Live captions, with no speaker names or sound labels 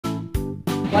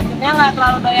Bocilnya nggak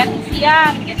terlalu doyan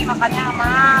isian, jadi makannya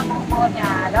sama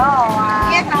buburnya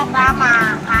doang. Iya, sama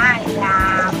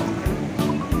ayam.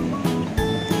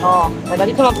 Oh,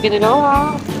 tadi cuma begini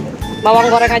doang. Bawang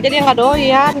goreng aja dia nggak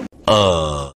doyan.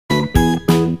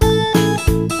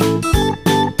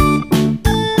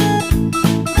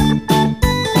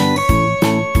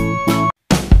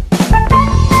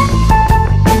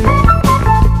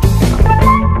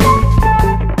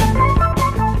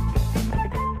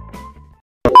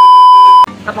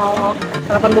 Kita mau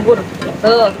sarapan bubur.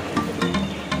 Tuh.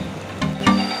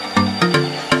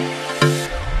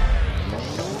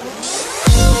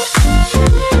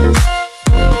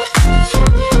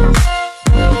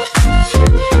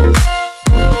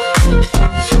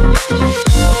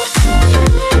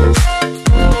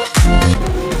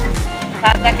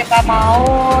 Saatnya kita mau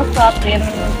suapin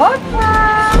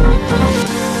bocah.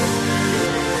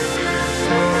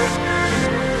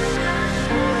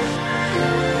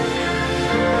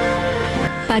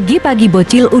 Pagi-pagi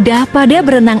bocil udah pada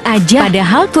berenang aja.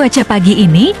 Padahal cuaca pagi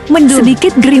ini mendung,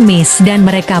 sedikit gerimis, dan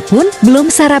mereka pun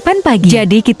belum sarapan pagi.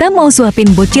 Jadi kita mau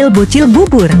suapin bocil-bocil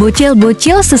bubur.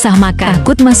 Bocil-bocil susah makan,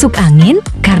 takut masuk angin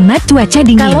karena cuaca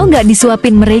dingin. Kalau nggak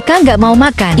disuapin mereka nggak mau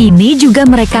makan. Ini juga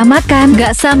mereka makan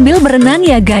nggak sambil berenang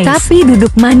ya guys, tapi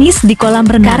duduk manis di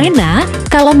kolam renang. Karena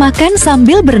kalau makan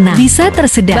sambil berenang bisa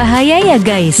tersedak. Bahaya ya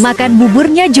guys. Makan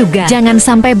buburnya juga jangan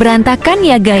sampai berantakan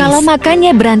ya guys. Kalau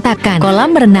makannya berantakan,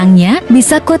 kolam renangnya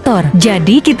bisa kotor.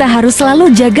 Jadi kita harus selalu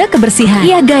jaga kebersihan.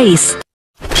 Iya guys.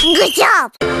 Good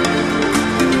job.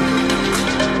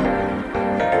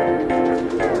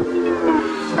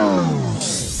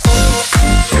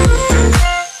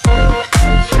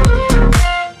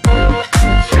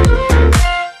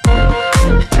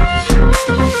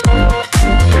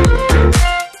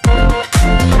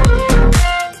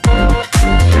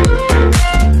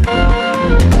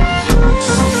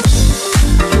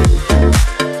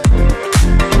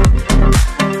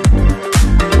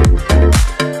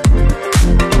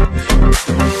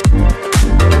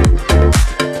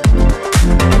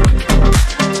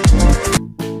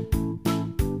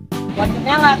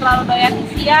 Bocilnya nggak terlalu doyan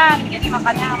isian, jadi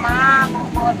makannya sama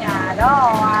buburnya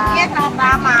doang. Iya,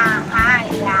 sama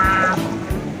ayam.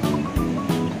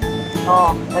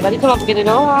 Oh, tadi cuma begini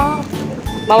doang.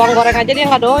 Bawang goreng aja dia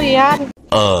nggak doyan.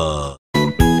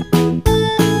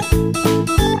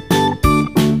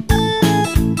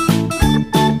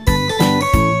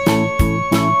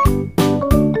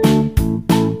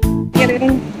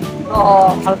 Pinggirin.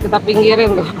 Oh, kalau kita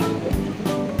pinggirin tuh.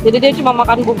 Jadi dia cuma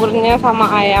makan buburnya sama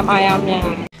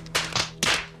ayam-ayamnya.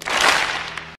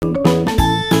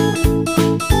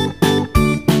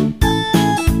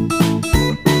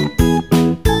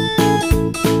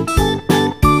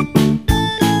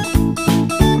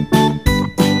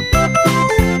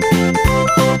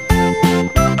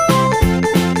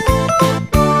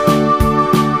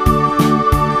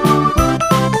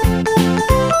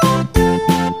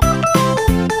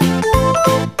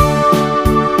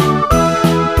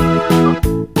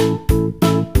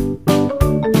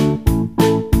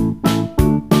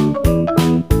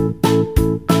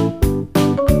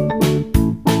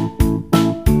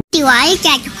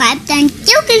 Subscribe dan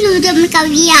juga sudah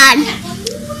kalian.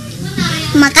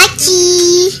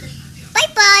 Makasih. Bye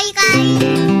bye guys.